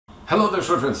Hello there,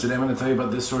 sword friends. Today I'm going to tell you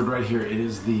about this sword right here. It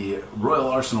is the Royal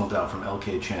Arsenal Dao from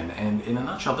LK Chen, and in a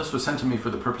nutshell, this was sent to me for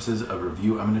the purposes of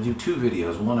review. I'm going to do two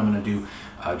videos. One, I'm going to do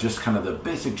just kind of the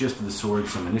basic gist of the sword,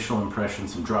 some initial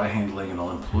impressions, some dry handling, and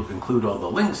I'll include all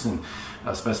the links and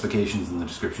specifications in the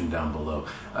description down below.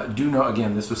 Do know,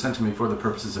 again, this was sent to me for the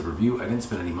purposes of review. I didn't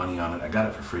spend any money on it. I got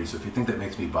it for free, so if you think that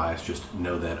makes me biased, just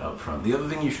know that up front. The other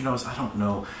thing you should know is I don't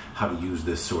know how to use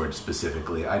this sword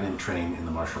specifically. I didn't train in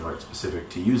the martial arts specific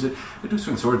to use it. I do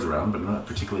swing swords around, but I'm not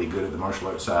particularly good at the martial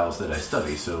arts styles that I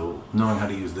study, so knowing how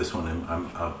to use this one, I'm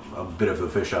a bit of a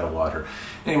fish out of water.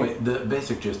 Anyway, the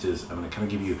basic gist is I'm going to kind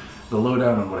of give you the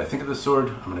lowdown on what I think of this sword.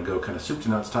 I'm going to go kind of soup to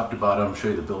nuts, top to bottom, show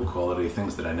you the build quality,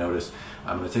 things that I noticed.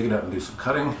 I'm going to take it out and do some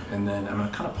cutting, and then I'm going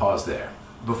to kind of pause there.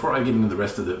 Before I get into the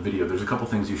rest of the video, there's a couple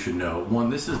things you should know. One,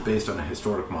 this is based on a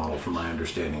historic model from my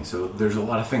understanding, so there's a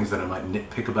lot of things that I might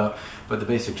nitpick about, but the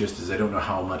basic gist is I don't know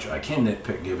how much I can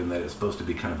nitpick given that it's supposed to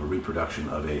be kind of a reproduction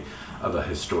of a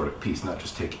historic piece, not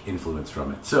just take influence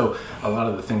from it. So a lot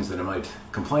of the things that I might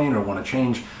complain or want to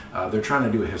change, they're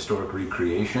trying to do a historic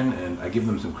recreation, and I give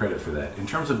them some credit for that. In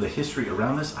terms of the history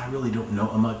around this, I really don't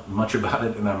know much about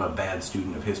it, and I'm a bad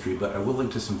student of history, but I will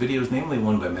link to some videos, namely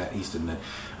one by Matt Easton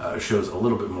that shows a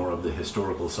little bit more of the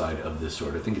historical side of this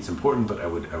sword. I think it's important, but I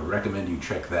would recommend you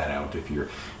check that out if you're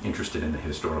interested in the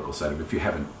historical side of it, if you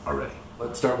haven't already.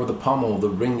 Let's start with the pommel, the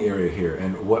ring area here,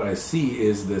 and what I see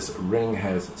is this ring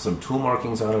has some tool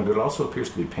markings on it. It also appears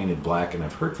to be painted black, and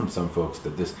I've heard from some folks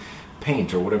that this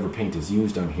paint, or whatever paint is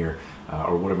used on here,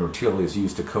 or whatever material is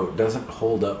used to coat, doesn't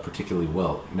hold up particularly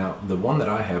well. Now, the one that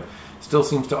I have still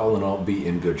seems to all in all be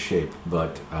in good shape,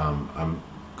 but I'm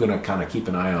going to kind of keep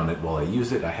an eye on it while I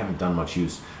use it. I haven't done much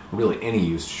use, really any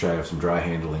use, shy of some dry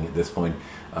handling at this point,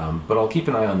 but I'll keep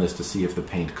an eye on this to see if the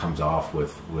paint comes off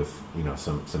with you know,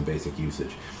 some basic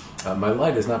usage. My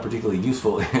light is not particularly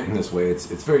useful in this way.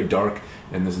 It's very dark,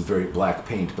 and this is very black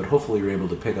paint, but hopefully you're able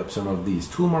to pick up some of these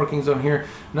tool markings on here.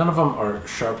 None of them are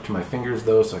sharp to my fingers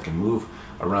though, so I can move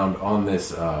around on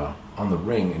this on the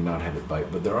ring and not have it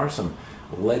bite, but there are some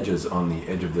ledges on the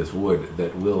edge of this wood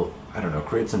that will, I don't know,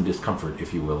 create some discomfort,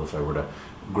 if you will, if I were to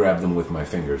grab them with my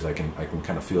fingers. I can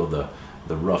kind of feel the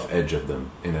rough edge of them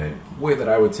in a way that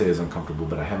I would say is uncomfortable,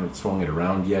 but I haven't swung it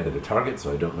around yet at a target,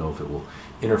 so I don't know if it will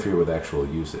interfere with actual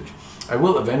usage. I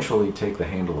will eventually take the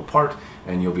handle apart,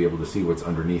 and you'll be able to see what's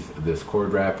underneath this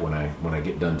cord wrap when I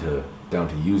get down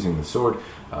to using the sword,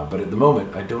 but at the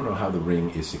moment I don't know how the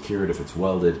ring is secured, if it's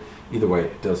welded. Either way,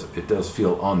 it does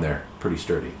feel on there pretty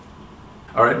sturdy.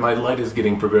 Alright, my light is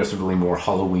getting progressively more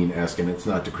Halloween-esque, and it's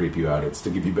not to creep you out, it's to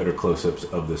give you better close-ups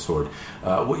of the sword.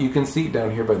 What you can see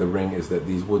down here by the ring is that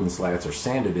these wooden slats are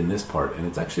sanded in this part, and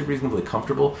it's actually reasonably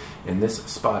comfortable. In this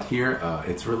spot here,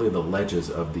 it's really the ledges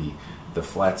of the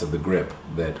flats of the grip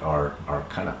that are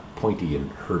kind of pointy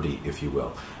and herdy, if you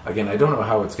will. Again, I don't know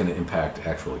how it's going to impact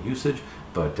actual usage,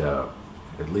 but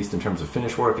at least in terms of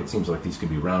finish work, it seems like these could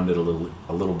be rounded a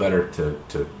little better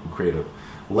to create a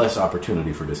less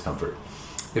opportunity for discomfort.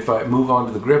 If I move on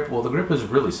to the grip, well, the grip is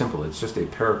really simple. It's just a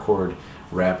paracord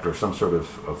wrapped or some sort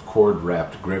of cord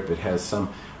wrapped grip. It has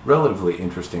some relatively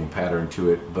interesting pattern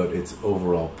to it, but it's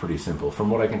overall pretty simple. From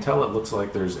what I can tell, it looks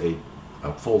like there's a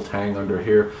full tang under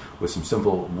here with some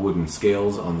simple wooden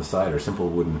scales on the side, or simple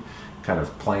wooden kind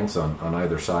of planks on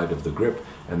either side of the grip,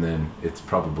 and then it's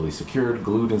probably secured,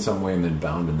 glued in some way, and then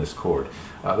bound in this cord.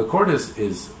 The cord is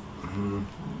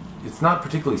it's not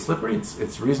particularly slippery,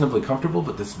 it's reasonably comfortable,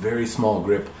 but this very small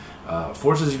grip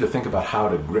forces you to think about how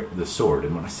to grip the sword.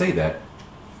 And when I say that,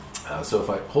 so if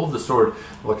I hold the sword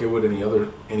like I would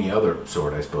any other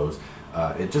sword, I suppose,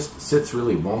 it just sits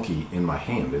really wonky in my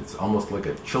hand. It's almost like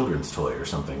a children's toy or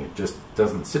something. It just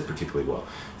doesn't sit particularly well.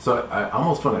 So I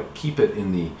almost want to keep it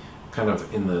in the kind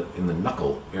of in the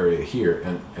knuckle area here,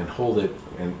 and hold it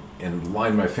and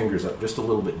line my fingers up just a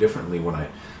little bit differently when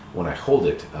I hold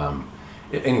it.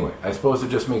 Anyway, I suppose it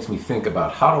just makes me think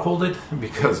about how to hold it,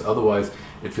 because otherwise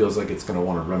it feels like it's going to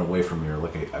want to run away from me, or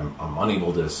like I'm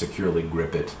unable to securely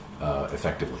grip it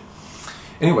effectively.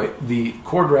 Anyway, the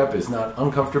cord wrap is not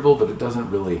uncomfortable, but it doesn't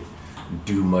really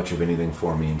do much of anything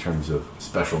for me in terms of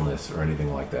specialness or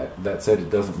anything like that. That said, it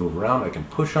doesn't move around. I can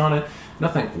push on it.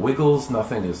 Nothing wiggles,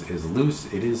 nothing is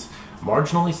loose. It is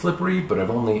marginally slippery, but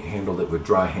I've only handled it with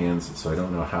dry hands, so I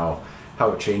don't know how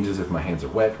it changes if my hands are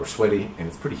wet or sweaty, and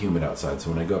it's pretty humid outside,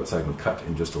 so when I go outside and cut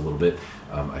in just a little bit,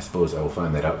 I suppose I will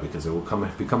find that out, because it will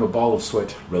become a ball of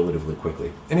sweat relatively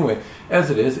quickly. Anyway, as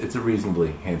it is, it's a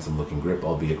reasonably handsome looking grip,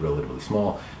 albeit relatively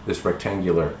small. This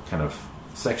rectangular kind of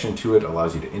section to it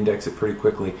allows you to index it pretty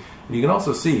quickly, and you can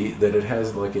also see that it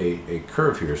has like a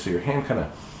curve here, so your hand kind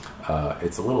of,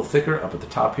 it's a little thicker up at the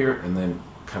top here, and then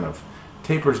kind of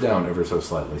tapers down ever so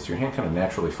slightly, so your hand kind of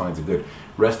naturally finds a good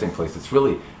resting place. It's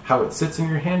really how it sits in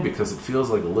your hand, because it feels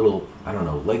like a little, I don't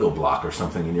know, Lego block or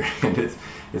something in your hand.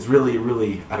 It's really,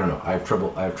 really, I don't know, I have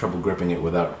trouble gripping it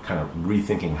without kind of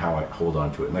rethinking how I hold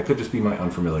on to it. And that could just be my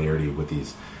unfamiliarity with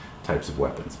these types of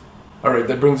weapons. Alright,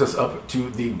 that brings us up to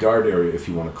the guard area, if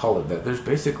you want to call it that. There's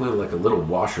basically like a little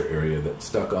washer area that's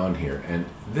stuck on here, and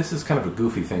this is kind of a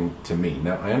goofy thing to me.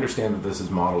 Now, I understand that this is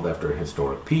modeled after a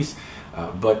historic piece,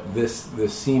 but this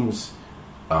seems,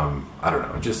 I don't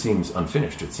know, it just seems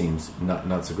unfinished. It seems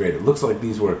not so great. It looks like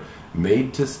these were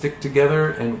made to stick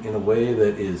together in a way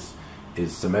that is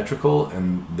symmetrical,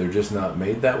 and they're just not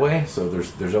made that way. So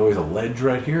there's always a ledge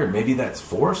right here, and maybe that's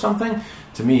for something.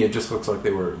 To me, it just looks like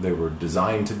they were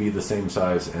designed to be the same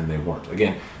size, and they weren't.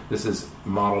 Again, this is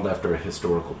modeled after a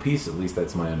historical piece, at least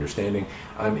that's my understanding.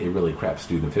 I'm a really crap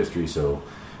student of history, so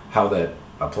how that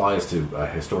applies to a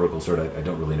historical sword, I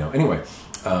don't really know. Anyway,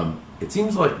 it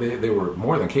seems like they were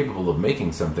more than capable of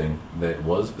making something that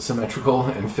was symmetrical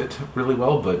and fit really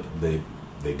well, but they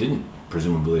didn't.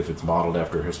 Presumably, if it's modeled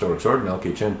after a historic sword, and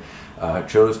LK Chen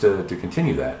chose to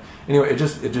continue that. Anyway, it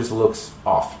just looks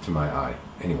off to my eye.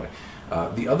 Anyway,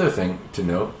 the other thing to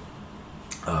note,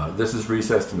 this is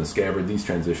recessed in the scabbard. These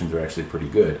transitions are actually pretty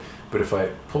good. But if I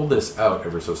pull this out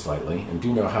ever so slightly, and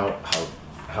do know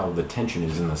how the tension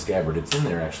is in the scabbard, it's in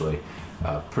there actually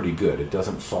pretty good. It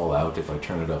doesn't fall out if I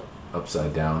turn it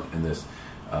upside down, and this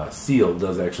seal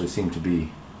does actually seem to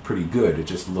be pretty good. It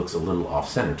just looks a little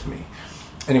off-center to me.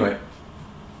 Anyway,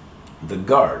 the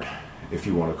guard, if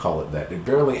you want to call it that, it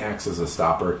barely acts as a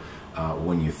stopper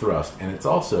when you thrust, and it's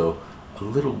also a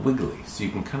little wiggly, so you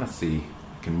can kind of see,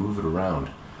 I can move it around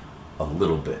a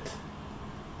little bit.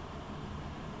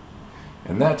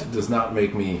 And that does not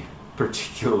make me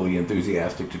particularly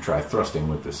enthusiastic to try thrusting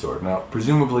with this sword. Now,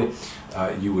 presumably,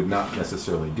 you would not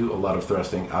necessarily do a lot of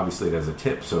thrusting. Obviously, it has a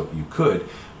tip, so you could,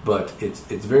 but it's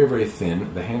very, very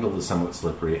thin. The handle is somewhat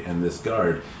slippery, and this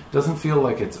guard doesn't feel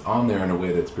like it's on there in a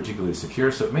way that's particularly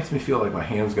secure, so it makes me feel like my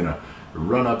hand's going to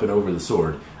run up and over the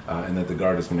sword, and that the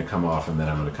guard is going to come off, and then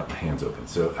I'm going to cut my hands open.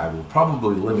 So I will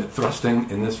probably limit thrusting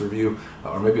in this review,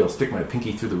 or maybe I'll stick my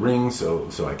pinky through the ring so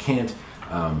I can't.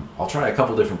 I'll try a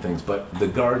couple different things, but the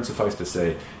guard, suffice to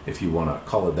say, if you want to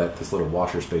call it that, this little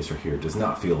washer spacer here does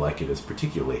not feel like it is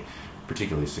particularly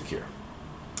secure.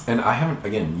 And I haven't,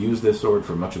 again, used this sword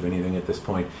for much of anything at this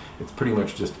point. It's pretty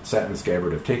much just sat in the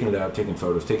scabbard. I've taken it out, taken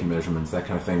photos, taken measurements, that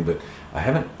kind of thing, but I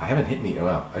haven't hit any,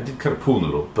 well, I did cut a pool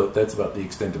noodle, but that's about the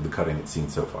extent of the cutting it's seen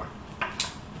so far.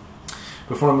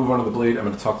 Before I move on to the blade, I'm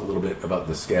going to talk a little bit about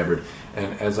the scabbard.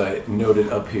 And as I noted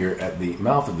up here at the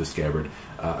mouth of the scabbard,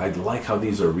 I like how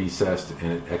these are recessed,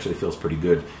 and it actually feels pretty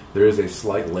good. There is a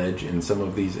slight ledge in some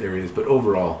of these areas, but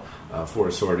overall, for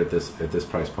a sword at this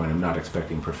price point, I'm not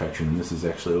expecting perfection, and this is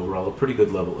actually overall a pretty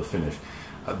good level of finish.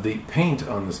 The paint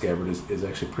on the scabbard is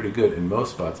actually pretty good in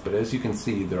most spots, but as you can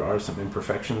see, there are some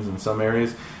imperfections in some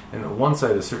areas, and one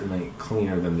side is certainly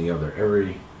cleaner than the other.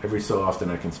 Every so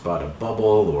often I can spot a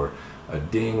bubble or a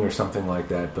ding or something like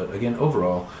that, but again,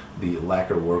 overall, the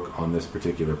lacquer work on this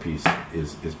particular piece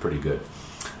is pretty good.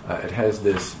 It has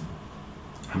this,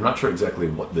 I'm not sure exactly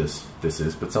what this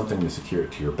is, but something to secure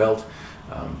it to your belt.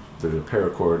 There's a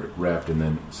paracord wrapped, and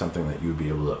then something that you would be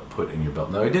able to put in your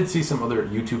belt. Now, I did see some other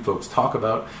YouTube folks talk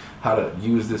about how to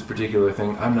use this particular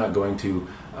thing. I'm not going to.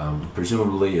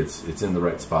 Presumably, it's in the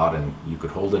right spot, and you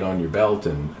could hold it on your belt.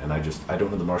 And I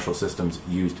don't know the Marshall systems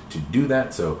used to do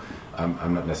that, so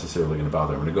I'm not necessarily going to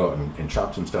bother. I'm going to go out and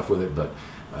chop some stuff with it, but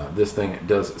this thing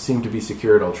does seem to be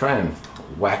secured. I'll try and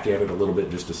whack at it a little bit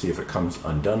just to see if it comes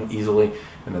undone easily,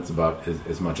 and that's about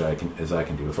as much as I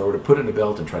can do. If I were to put it in a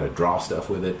belt and try to draw stuff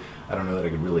with it, I don't know that I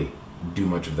could really do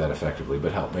much of that effectively,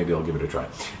 but hell, maybe I'll give it a try.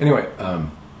 Anyway,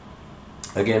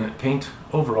 again, paint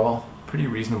overall pretty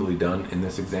reasonably done in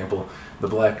this example. The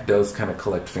black does kind of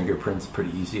collect fingerprints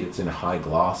pretty easy. It's in a high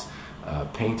gloss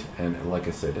paint, and like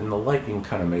I said, in the light you can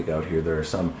kind of make out here there are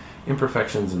some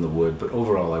imperfections in the wood, but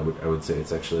overall I would say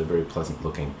it's actually a very pleasant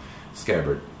looking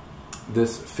scabbard.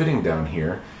 This fitting down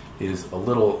here is a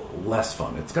little less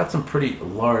fun. It's got some pretty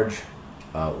large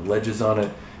ledges on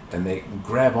it, and they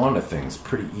grab onto things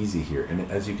pretty easy here. And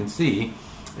as you can see,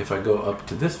 if I go up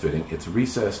to this fitting, it's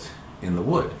recessed in the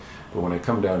wood. But when I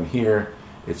come down here,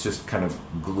 it's just kind of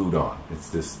glued on. It's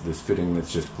this fitting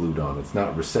that's just glued on. It's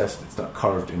not recessed, it's not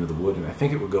carved into the wood, and I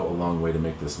think it would go a long way to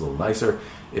make this a little nicer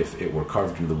if it were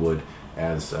carved into the wood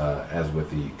as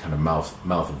with the kind of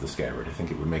mouth of the scabbard. I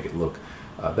think it would make it look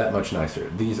that much nicer.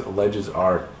 These ledges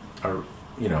are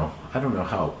you know, I don't know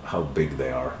how big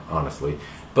they are, honestly,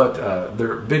 but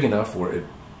they're big enough where it,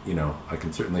 you know, I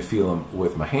can certainly feel them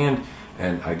with my hand,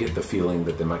 and I get the feeling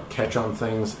that they might catch on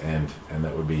things, and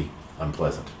that would be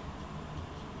unpleasant.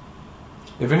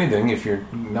 If anything, if you're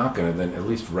not going to, then at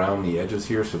least round the edges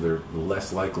here so they're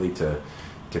less likely to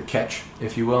catch,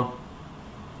 if you will.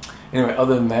 Anyway,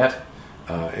 other than that,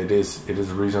 it is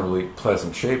a reasonably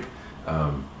pleasant shape.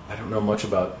 I don't know much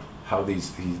about how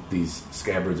these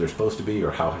scabbards are supposed to be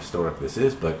or how historic this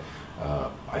is, but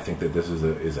I think that this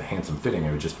is a handsome fitting.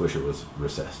 I would just wish it was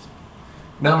recessed.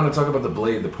 Now I'm going to talk about the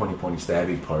blade, the pointy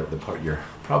stabby part, the part you're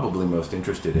probably most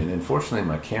interested in. Unfortunately,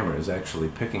 my camera is actually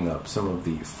picking up some of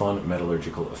the fun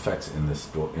metallurgical effects in this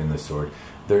sword.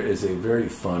 There is a very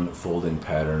fun folding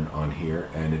pattern on here,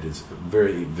 and it is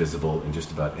very visible in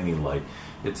just about any light.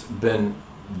 It's been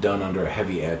done under a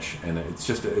heavy etch, and it's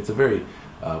a very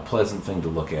pleasant thing to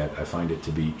look at. I find it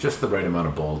to be just the right amount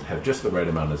of bold, have just the right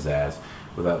amount of zazz,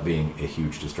 without being a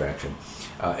huge distraction.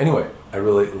 Anyway, I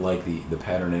really like the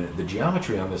pattern in it. The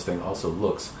geometry on this thing also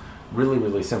looks really,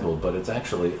 really simple, but it's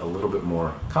actually a little bit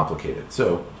more complicated.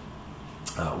 So,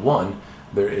 one,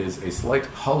 there is a slight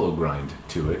hollow grind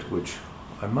to it, which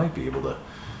I might be able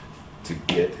to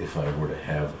get if I were to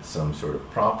have some sort of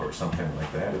prop or something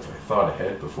like that, if I thought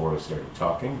ahead before I started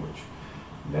talking, which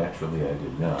naturally I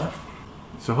did not.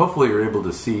 So hopefully you're able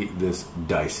to see this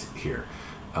dice here.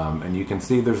 And you can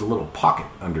see there's a little pocket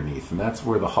underneath, and that's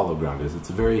where the hollow ground is. It's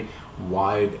a very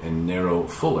wide and narrow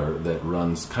fuller that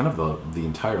runs kind of the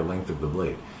entire length of the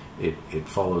blade. It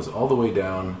follows all the way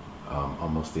down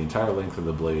almost the entire length of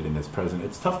the blade and is present.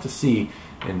 It's tough to see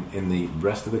in the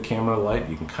rest of the camera light.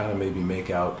 You can kind of maybe make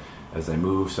out as I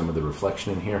move some of the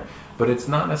reflection in here, but it's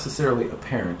not necessarily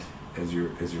apparent as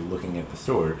you're looking at the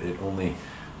sword. It only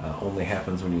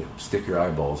happens when you stick your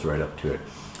eyeballs right up to it.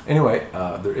 Anyway,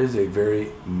 there is a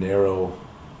very narrow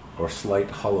or slight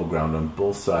hollow ground on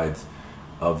both sides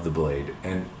of the blade,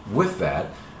 and with that,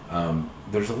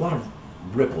 there's a lot of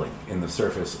rippling in the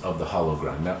surface of the hollow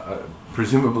ground. Now,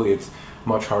 presumably it's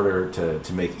much harder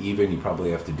to make even. You probably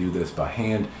have to do this by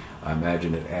hand. I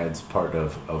imagine it adds part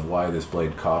of why this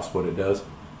blade costs what it does.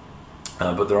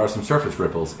 But there are some surface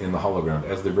ripples in the hollow ground,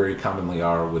 as there very commonly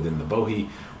are within the bohie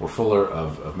or fuller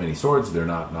of many swords. They're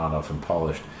not often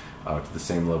polished to the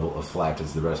same level of flat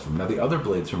as the rest of them. Now, the other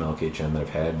blades from LK Chen that I've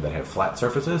had that have flat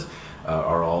surfaces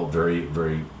are all very,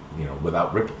 very,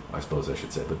 without ripple, I suppose I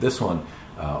should say. But this one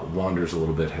wanders a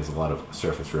little bit, has a lot of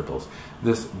surface ripples.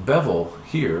 This bevel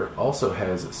here also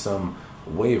has some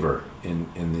waver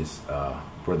in this,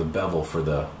 where the bevel for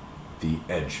the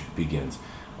edge begins.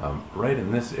 Right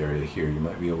in this area here, you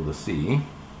might be able to see,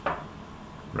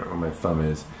 right where my thumb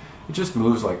is, it just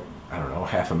moves like, I don't know,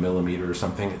 0.5 millimeter or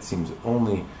something. It seems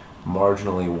only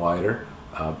marginally wider,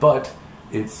 but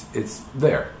it's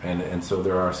there, and so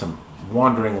there are some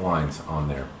wandering lines on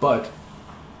there. But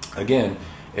again,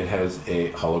 it has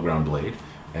a hollow ground blade,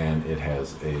 and it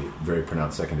has a very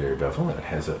pronounced secondary bevel, and it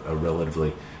has a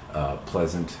relatively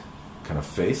pleasant kind of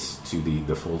face to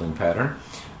the folding pattern.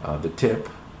 The tip,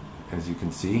 as you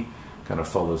can see, kind of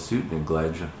follows suit and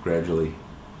gradually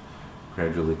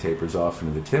tapers off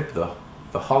into the tip.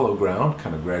 The hollow ground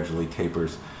kind of gradually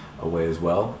tapers away as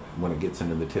well when it gets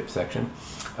into the tip section.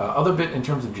 Other bit in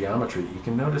terms of geometry, you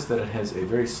can notice that it has a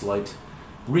very slight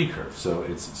recurve. So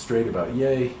it's straight about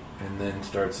yay, and then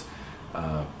starts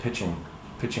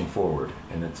pitching forward,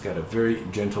 and it's got a very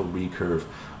gentle recurve.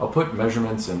 I'll put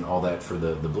measurements and all that for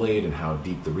the blade and how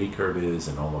deep the recurve is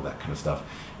and all of that kind of stuff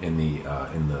in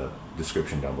the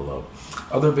description down below.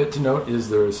 Other bit to note is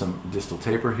there is some distal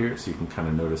taper here, so you can kind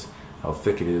of notice how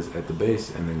thick it is at the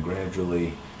base, and then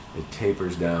gradually it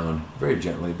tapers down very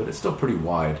gently, but it's still pretty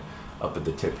wide up at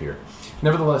the tip here.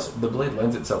 Nevertheless, the blade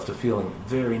lends itself to feeling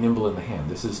very nimble in the hand.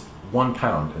 This is 1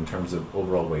 pound in terms of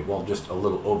overall weight, well, just a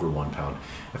little over 1 pound.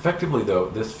 Effectively, though,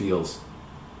 this feels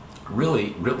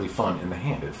really, really fun in the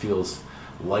hand. It feels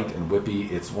light and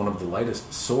whippy. It's one of the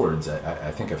lightest swords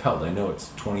I think I've held. I know it's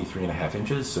 23.5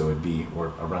 inches, so it'd be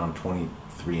around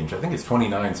 23 inches. I think it's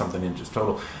 29 something inches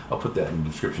total. I'll put that in the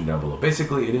description down below.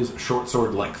 Basically, it is short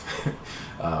sword length.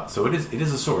 So it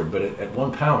is a sword, but at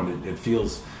 1 pound, it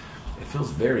feels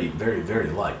very, very,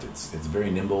 very light. It's very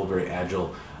nimble, very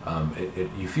agile.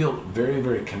 You feel very,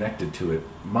 very connected to it,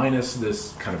 minus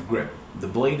this kind of grip. The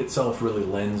blade itself really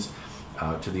lends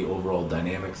to the overall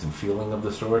dynamics and feeling of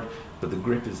the sword, but the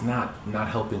grip is not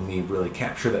helping me really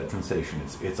capture that sensation.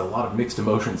 It's a lot of mixed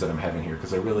emotions that I'm having here,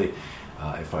 because I really,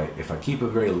 if I keep a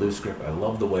very loose grip, I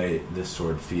love the way this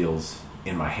sword feels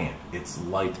in my hand. It's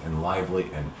light and lively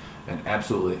and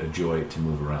absolutely a joy to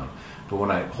move around. But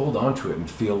when I hold on to it and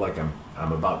feel like I'm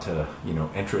about to, you know,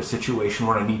 enter a situation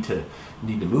where I need to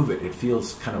move it, it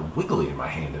feels kind of wiggly in my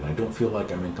hand, and I don't feel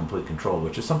like I'm in complete control,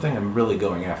 which is something I'm really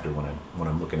going after when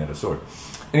I'm looking at a sword.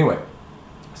 Anyway,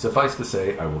 suffice to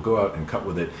say, I will go out and cut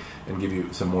with it and give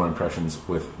you some more impressions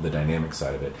with the dynamic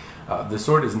side of it. The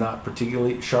sword is not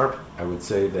particularly sharp. I would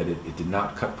say that it did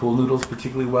not cut pool noodles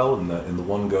particularly well in the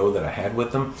one go that I had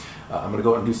with them. I'm going to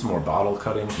go out and do some more bottle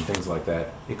cutting and things like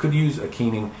that. It could use a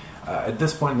keening. At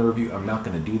this point in the review, I'm not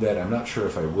going to do that. I'm not sure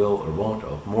if I will or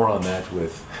won't. More on that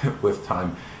with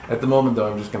time. At the moment,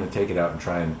 though, I'm just going to take it out and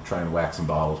try and whack some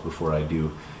bottles before I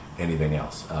do anything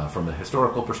else. From a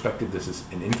historical perspective, this is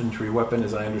an infantry weapon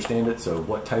as I understand it, so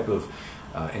what type of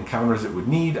encounters it would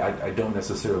need, I don't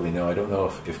necessarily know. I don't know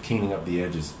if keening up the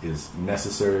edge is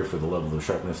necessary for the level of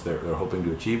sharpness they're hoping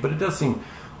to achieve, but it does seem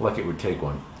like it would take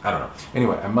one. I don't know.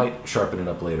 Anyway, I might sharpen it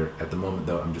up later. At the moment,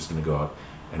 though, I'm just going to go out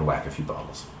and whack a few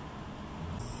bottles.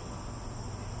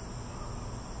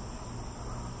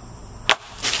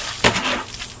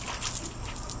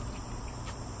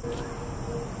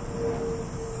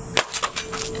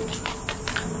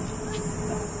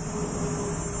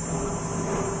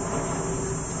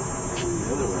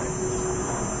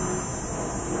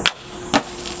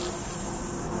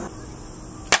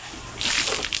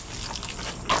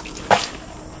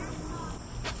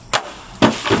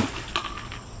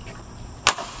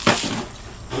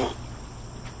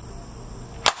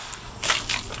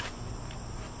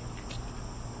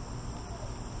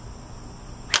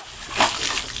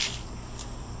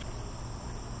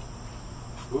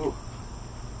 Ooh,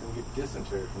 I'm going to get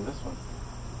dysentery from this one.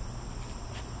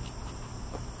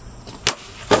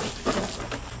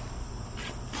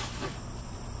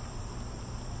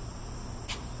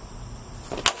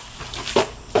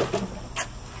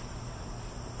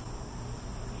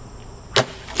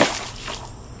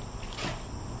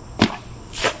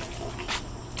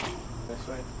 This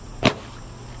way.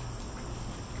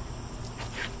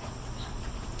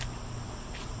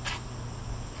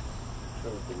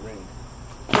 Start with the ring.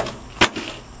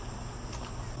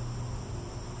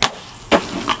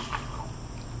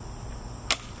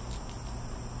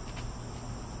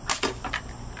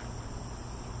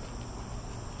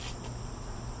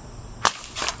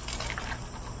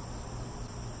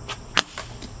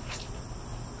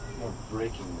 More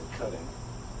breaking than cutting.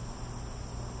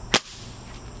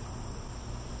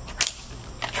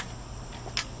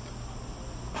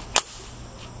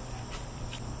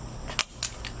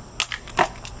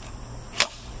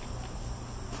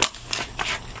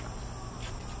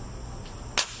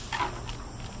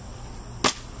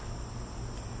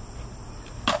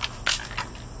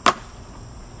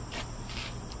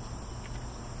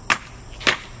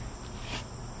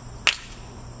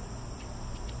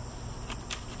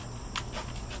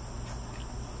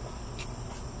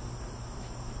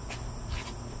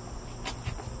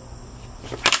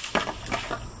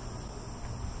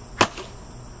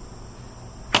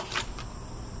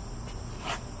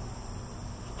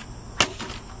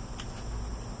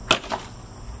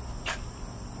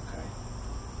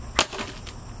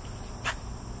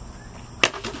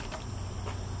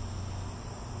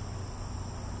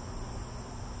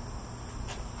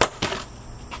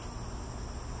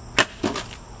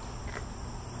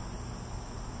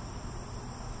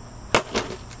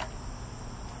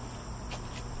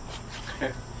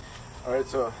 Alright,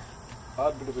 so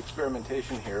odd bit of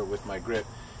experimentation here with my grip.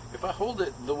 If I hold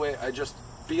it the way I just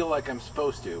feel like I'm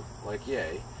supposed to, like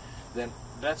yay, then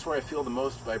that's where I feel the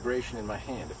most vibration in my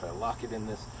hand. If I lock it in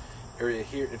this area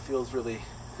here, it feels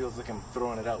like I'm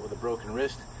throwing it out with a broken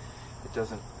wrist. It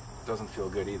doesn't feel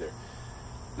good either.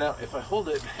 Now, if I hold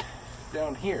it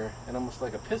down here and almost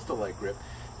like a pistol-like grip,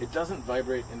 it doesn't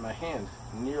vibrate in my hand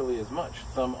nearly as much.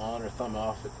 Thumb on or thumb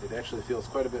off, it actually feels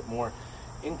quite a bit more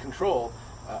in control.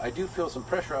 I do feel some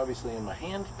pressure obviously in my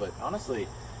hand, but honestly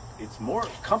it's more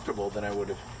comfortable than I would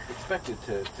have expected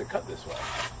to cut this way.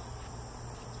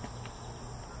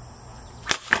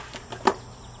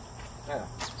 Yeah,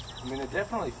 I mean I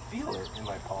definitely feel it in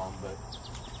my palm, but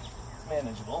it's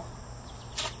manageable.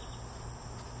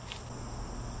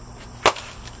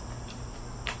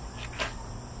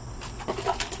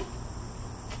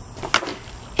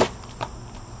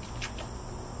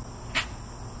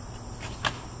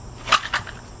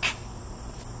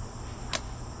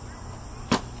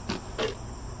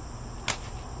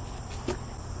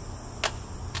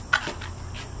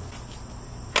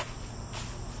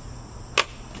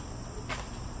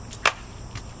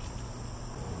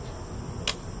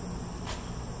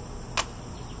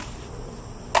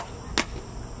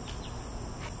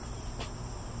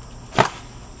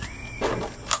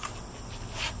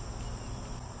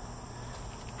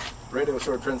 Righto,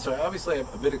 sword friends. So I obviously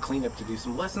have a bit of cleanup to do.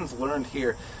 Some lessons learned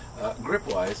here,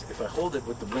 grip-wise. If I hold it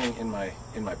with the ring in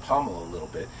my pommel a little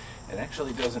bit, it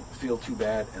actually doesn't feel too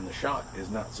bad, and the shot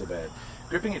is not so bad.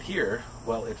 Gripping it here,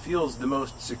 while it feels the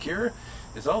most secure,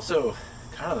 is also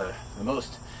kind of the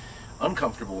most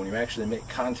uncomfortable when you actually make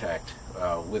contact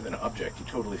with an object. You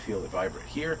totally feel it vibrate.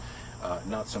 Here,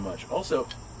 not so much. Also,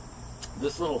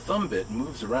 this little thumb bit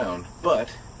moves around,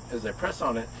 but as I press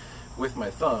on it with my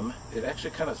thumb, it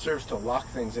actually kind of serves to lock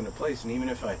things into place, and even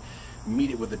if I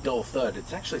meet it with a dull thud,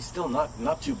 it's actually still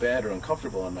not too bad or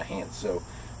uncomfortable on my hands. So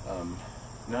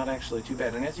not actually too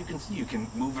bad. And as you can see, you can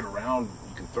move it around,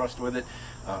 you can thrust with it.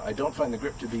 I don't find the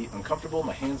grip to be uncomfortable.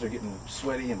 My hands are getting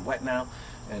sweaty and wet now,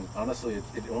 and honestly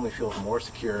it only feels more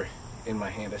secure in my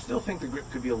hand. I still think the grip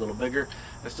could be a little bigger.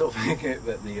 I still think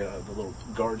that the little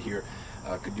guard here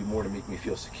could do more to make me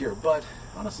feel secure, but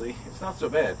honestly it's not so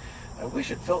bad. I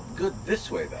wish it felt good this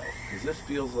way though, because this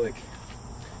feels like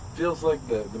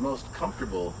the most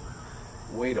comfortable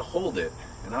way to hold it,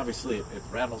 and obviously it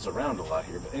rattles around a lot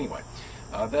here, but anyway,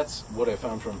 that's what I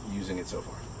found from using it so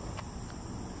far.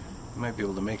 You might be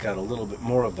able to make out a little bit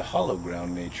more of the hollow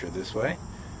ground nature this way.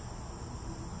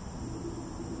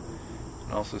 You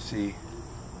can also see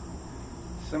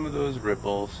some of those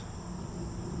ripples.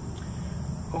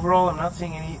 Overall, I'm not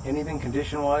seeing anything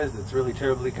condition-wise that's really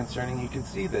terribly concerning. You can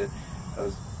see that I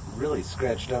was really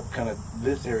scratched up kind of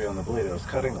this area on the blade. I was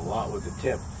cutting a lot with the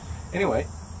tip. Anyway,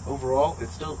 overall,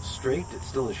 it's still straight. It's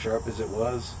still as sharp as it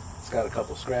was. It's got a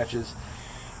couple scratches.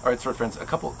 Alright, sword friends, a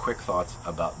couple quick thoughts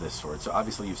about this sword. So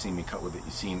obviously you've seen me cut with it,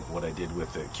 you've seen what I did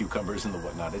with the cucumbers and the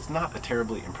whatnot. It's not a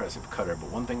terribly impressive cutter, but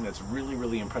one thing that's really,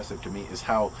 really impressive to me is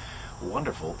how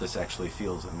wonderful this actually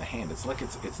feels in the hand. It's like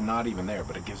it's not even there,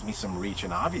 but it gives me some reach,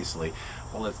 and obviously,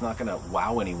 while it's not going to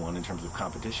wow anyone in terms of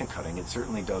competition cutting, it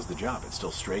certainly does the job. It's still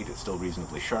straight, it's still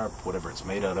reasonably sharp, whatever it's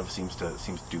made out of seems to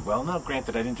do well. Now,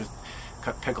 granted, I didn't just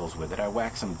cut pickles with it. I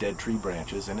whacked some dead tree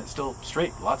branches, and it's still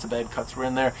straight. Lots of bad cuts were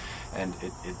in there, and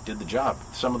it did the job.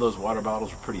 Some of those water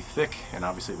bottles were pretty thick, and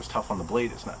obviously it was tough on the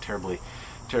blade. It's not terribly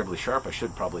sharp. I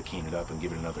should probably keen it up and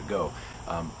give it another go.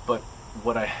 But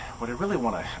what I really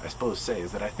want to, I suppose, say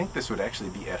is that I think this would actually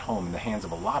be at home in the hands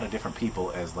of a lot of different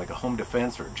people as like a home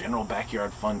defense or general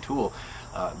backyard fun tool.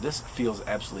 This feels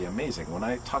absolutely amazing. When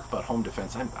I talk about home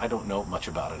defense, I don't know much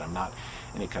about it. I'm not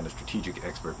any kind of strategic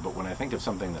expert, but when I think of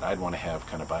something that I'd want to have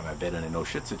kind of by my bed in a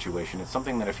no-shit situation, it's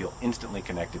something that I feel instantly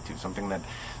connected to, something that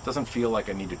doesn't feel like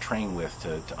I need to train with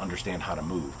to understand how to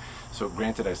move. So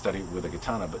granted, I studied with a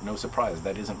katana, but no surprise,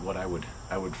 that isn't what I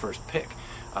would first pick.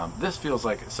 This feels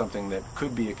like something that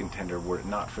could be a contender were it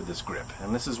not for this grip,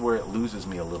 and this is where it loses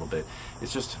me a little bit.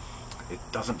 It's just, it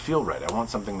doesn't feel right. I want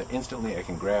something that instantly I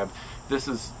can grab. This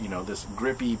is, you know, this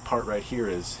grippy part right here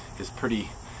is pretty,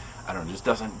 I don't know, just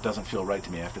doesn't feel right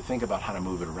to me. I have to think about how to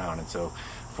move it around, and so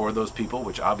for those people,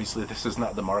 which obviously this is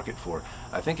not the market for,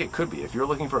 I think it could be. If you're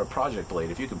looking for a project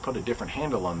blade, if you can put a different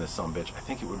handle on this sumbitch, I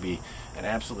think it would be an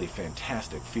absolutely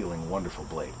fantastic feeling, wonderful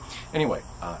blade. Anyway,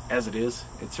 as it is,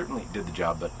 it certainly did the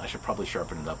job, but I should probably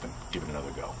sharpen it up and give it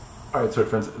another go. Alright, sword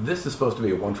friends, this is supposed to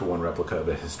be a one-for-one replica of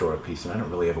a historic piece, and I don't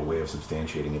really have a way of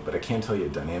substantiating it, but I can tell you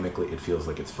dynamically it feels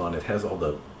like it's fun. It has all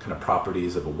the kind of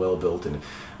properties of a well-built and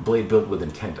blade built with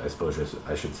intent, I suppose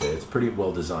I should say. It's pretty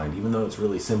well designed. Even though it's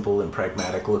really simple and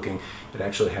pragmatic looking, it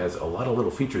actually has a lot of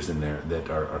little features in there that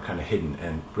are kind of hidden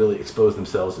and really expose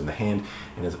themselves in the hand,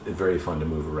 and is very fun to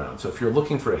move around. So if you're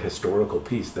looking for a historical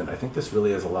piece, then I think this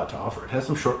really has a lot to offer. It has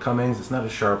some shortcomings. It's not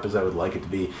as sharp as I would like it to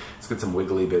be. It's got some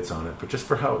wiggly bits on it, but just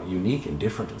for how unique and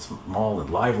different and small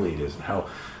and lively it is, and how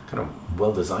kind of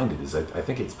well designed it is, I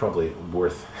think it's probably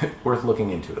worth looking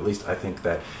into. At least I think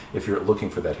that if you're looking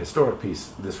for that historic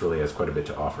piece, this really has quite a bit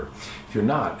to offer. If you're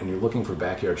not, and you're looking for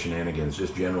backyard shenanigans,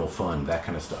 just general fun, that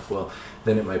kind of stuff, well,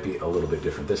 then it might be a little bit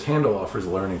different. This handle offers a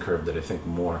learning curve that I think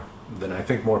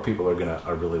more people are gonna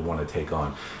really want to take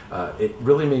on. It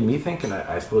really made me think, and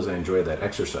I suppose I enjoy that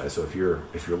exercise. So if you're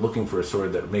looking for a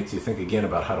sword that makes you think again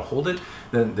about how to hold it,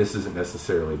 then this isn't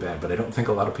necessarily bad. But I don't think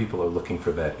a lot of people are looking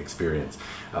for that experience.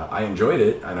 I enjoyed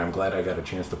it, and I'm glad I got a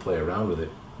chance to play around with it.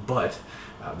 But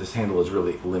this handle is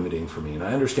really limiting for me, and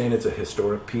I understand it's a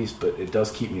historic piece, but it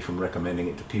does keep me from recommending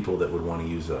it to people that would want to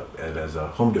use it as a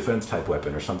home defense type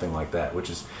weapon or something like that, which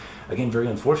is, again, very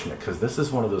unfortunate, because this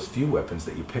is one of those few weapons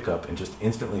that you pick up and just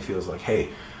instantly feels like, hey,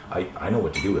 I know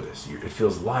what to do with this. It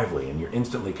feels lively, and you're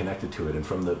instantly connected to it. And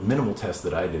from the minimal tests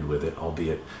that I did with it,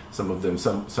 albeit some of them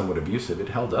somewhat abusive, it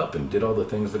held up and did all the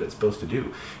things that it's supposed to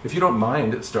do. If you don't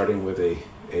mind starting with a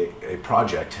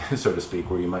project, so to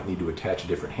speak, where you might need to attach a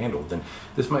different handle, then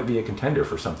this might be a contender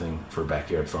for something for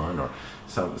backyard fun or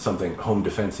something home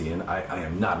defensey, and I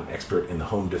am not an expert in the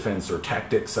home defense or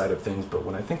tactics side of things, but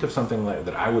when I think of something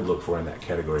that I would look for in that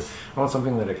category, I want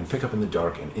something that I can pick up in the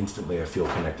dark and instantly I feel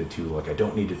connected to. Like, I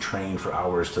don't need to train for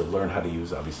hours to learn how to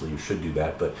use. Obviously you should do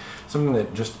that, but something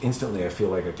that just instantly I feel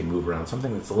like I can move around,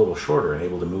 something that's a little shorter and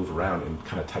able to move around in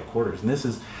kind of tight quarters. And this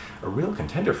is a real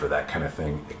contender for that kind of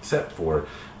thing, except for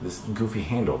this goofy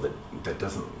handle that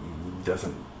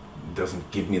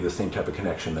doesn't give me the same type of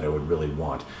connection that I would really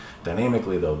want.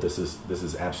 Dynamically though, this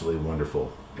is absolutely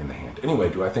wonderful in the hand. Anyway,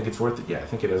 do I think it's worth it? Yeah, I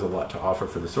think it has a lot to offer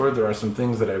for the sword. There are some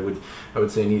things that I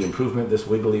would say need improvement. This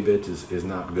wiggly bit is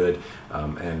not good,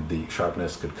 and the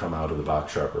sharpness could come out of the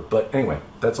box sharper. But anyway,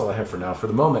 that's all I have for now. For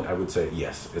the moment, I would say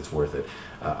yes, it's worth it.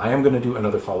 I am going to do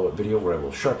another follow-up video where I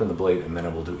will sharpen the blade, and then I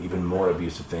will do even more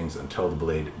abusive things until the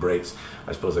blade breaks.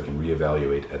 I suppose I can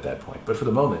reevaluate at that point. But for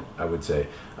the moment, I would say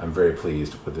I'm very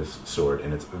pleased with this sword,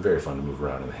 and it's very fun to move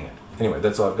around in the hand. Anyway,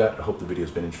 that's all I've got. I hope the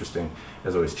video's been interesting.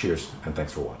 As always, cheers, and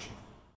thanks for watching.